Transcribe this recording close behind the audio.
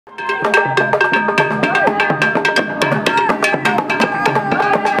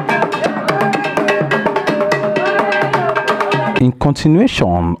In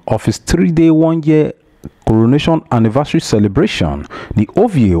continuation of his 3-day 1-year Coronation Anniversary celebration, the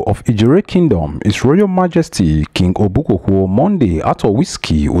OVA of Idjerhe Kingdom, His Royal Majesty King Obukoko Monday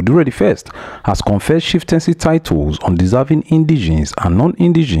Atowiski Odure I has conferred chieftaincy titles on deserving indigenes and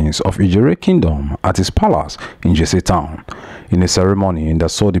non-indigenes of Idjerhe Kingdom at his palace in Jesse Town. In a ceremony that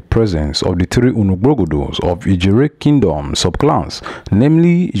saw the presence of the 3 Unugbogodos of Idjerhe Kingdom subclans,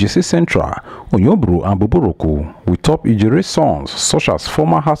 namely Jesse Central, Onyobru and Boboroko, with top Idjerhe sons such as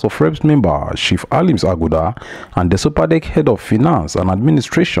former House of Reps member Chief Alims Agoda and the Sopadek Head of Finance and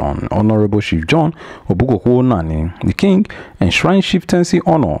Administration, Honorable Chief John Obukoko Nani. The king enshrined chieftaincy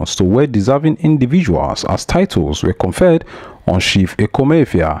honors to well-deserving individuals as titles were conferred on Chief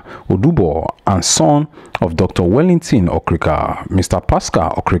Ekomeiyefa Odubo and son of Dr. Wellington Okirika, Mr. Pascal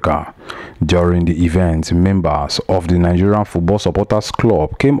Okirika. During the event, members of the Nigerian Football Supporters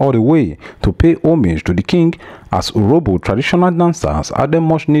Club came all the way to pay homage to the king as Urobo traditional dancers added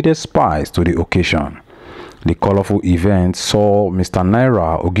much needed spice to the occasion. The colorful event saw Mr.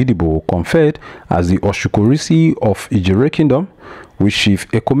 Naira Ogidibo conferred as the Oshukurisi of Idjerhe Kingdom, with Chief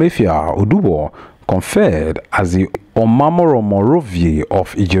Ekomeiyefa Odubo conferred as the Omamoromorovie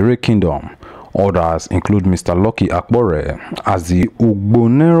of Idjerhe Kingdom. Others include Mr. Lucky Akbore as the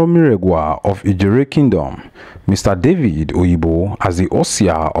Ugboneromiregwa of Idjerhe Kingdom, Mr. David Oyibo as the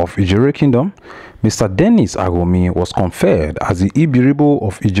Osia of Idjerhe Kingdom, Mr. Dennis Agomi was conferred as the Ibiribo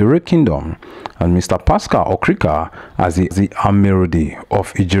of Idjerhe Kingdom, and Mr. Pascal Okirika as the Amerode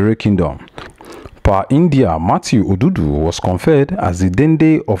of Idjerhe Kingdom. Pa India Matthew Odudu was conferred as the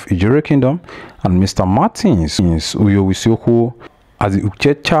Dende of Idjerhe Kingdom, and Mr. Martins Uyowisoko as the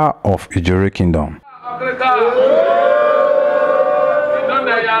Uchecha of Idjerhe Kingdom.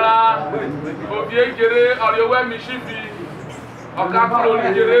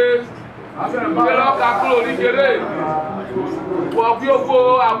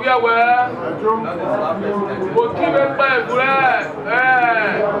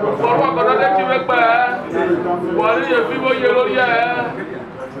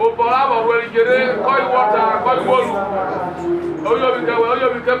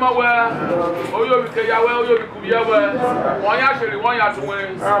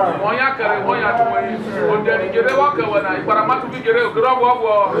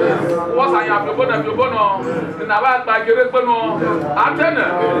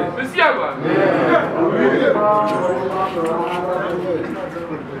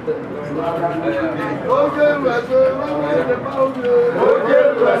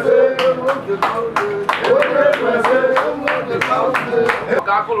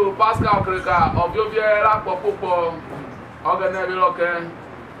 Kakulu Pascal Okirika of Yoviera Popo, Organeviloke,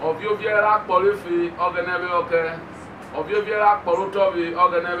 of Yoviera Polifi, Organeviloke, of Yoviera Polutovi,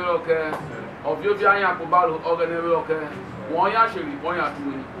 Organeviloke, of Yoviana Kubalu, Organeviloke, one yashiri, one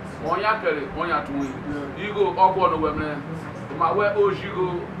yatui, one yakari, one yatui, Igo, Ogwan women, my way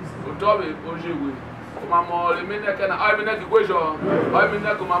Ojigo, Utobi, Ojiwi. Mamma, the Minaka, I mean, the Gujo, I mean,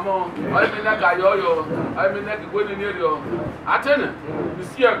 the Mamma, I mean, the Gayoyo, I mean, the Guineo. Attend, the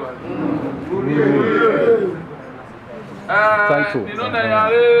Siago. You know, they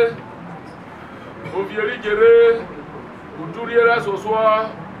are Ovirigere, Uturia Sosua,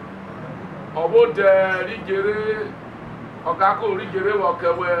 Obo de Rigere, Okako Rigere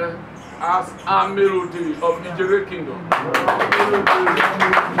Walkaway. As a melody of Idjerhe Kingdom.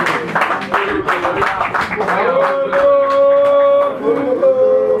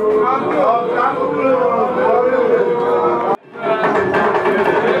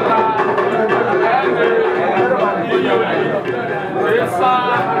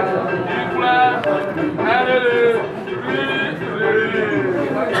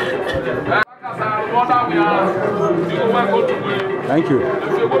 Thank you.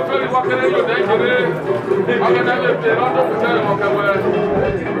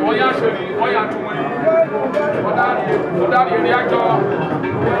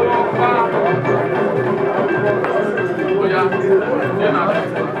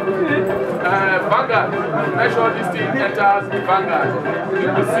 Vanguard, make sure this thing enters the Vanguard.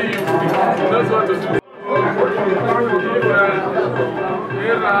 People see you, knows what to do.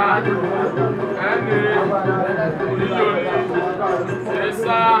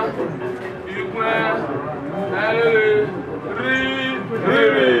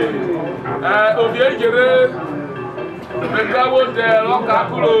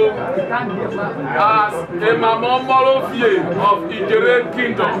 As a Mamomolo of Idjerhe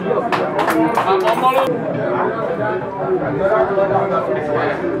Kingdom.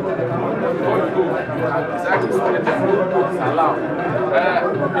 exact spirit allow.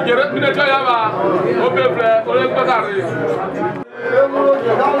 Idjerhe miniature yaba, obebre, olekpekari.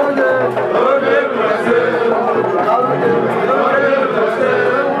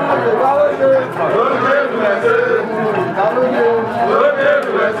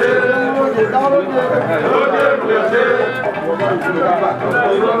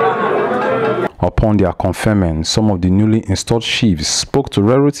 Upon their conferment, some of the newly installed chiefs spoke to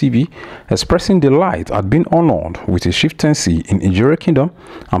Rero TV, expressing delight at being honored with a chieftaincy in Idjerhe Kingdom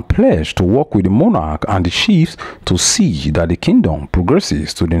and pledged to work with the monarch and the chiefs to see that the kingdom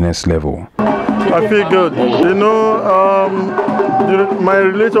progresses to the next level. I feel good. You know, my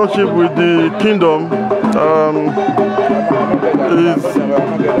relationship with the kingdom is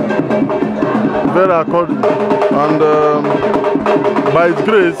very according, and by His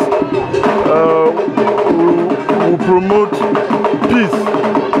grace, we promote peace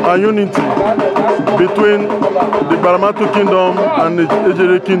and unity between the Baramatu Kingdom and the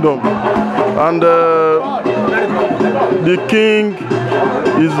Idjerhe Kingdom. And the king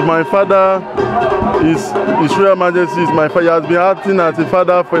is my father. His Royal Majesty is my father. He has been acting as a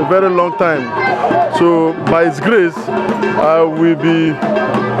father for a very long time. So by His grace, I will be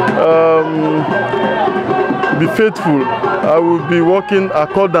faithful. I will be working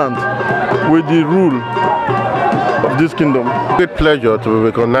accordant with the rule of this kingdom. Great pleasure to be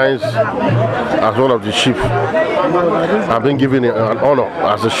recognized as one of the chiefs. I've been given an honor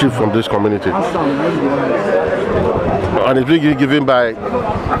as a chief from this community. And it's been given by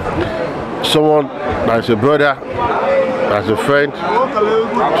someone that is a brother, as a friend.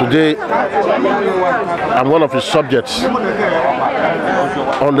 Today, I'm one of his subjects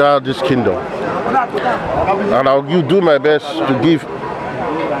under this kingdom. And I'll do my best to give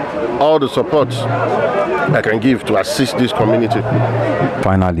all the support I can give to assist this community.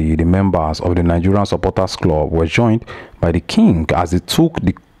 Finally, the members of the Nigerian Supporters Club were joined by the king as they took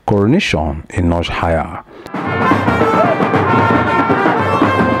the coronation a notch higher.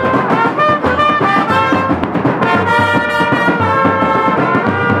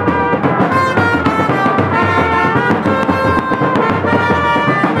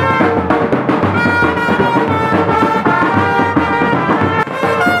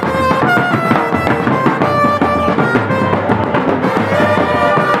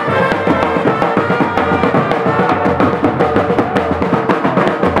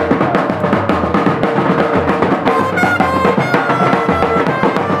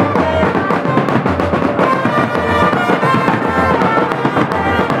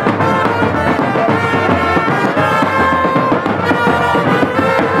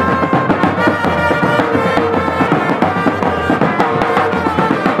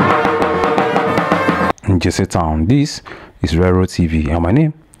 Idjerhe Town. This is Rero TV and my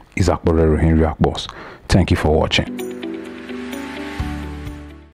name is Rero Henry Akbos. Thank you for watching.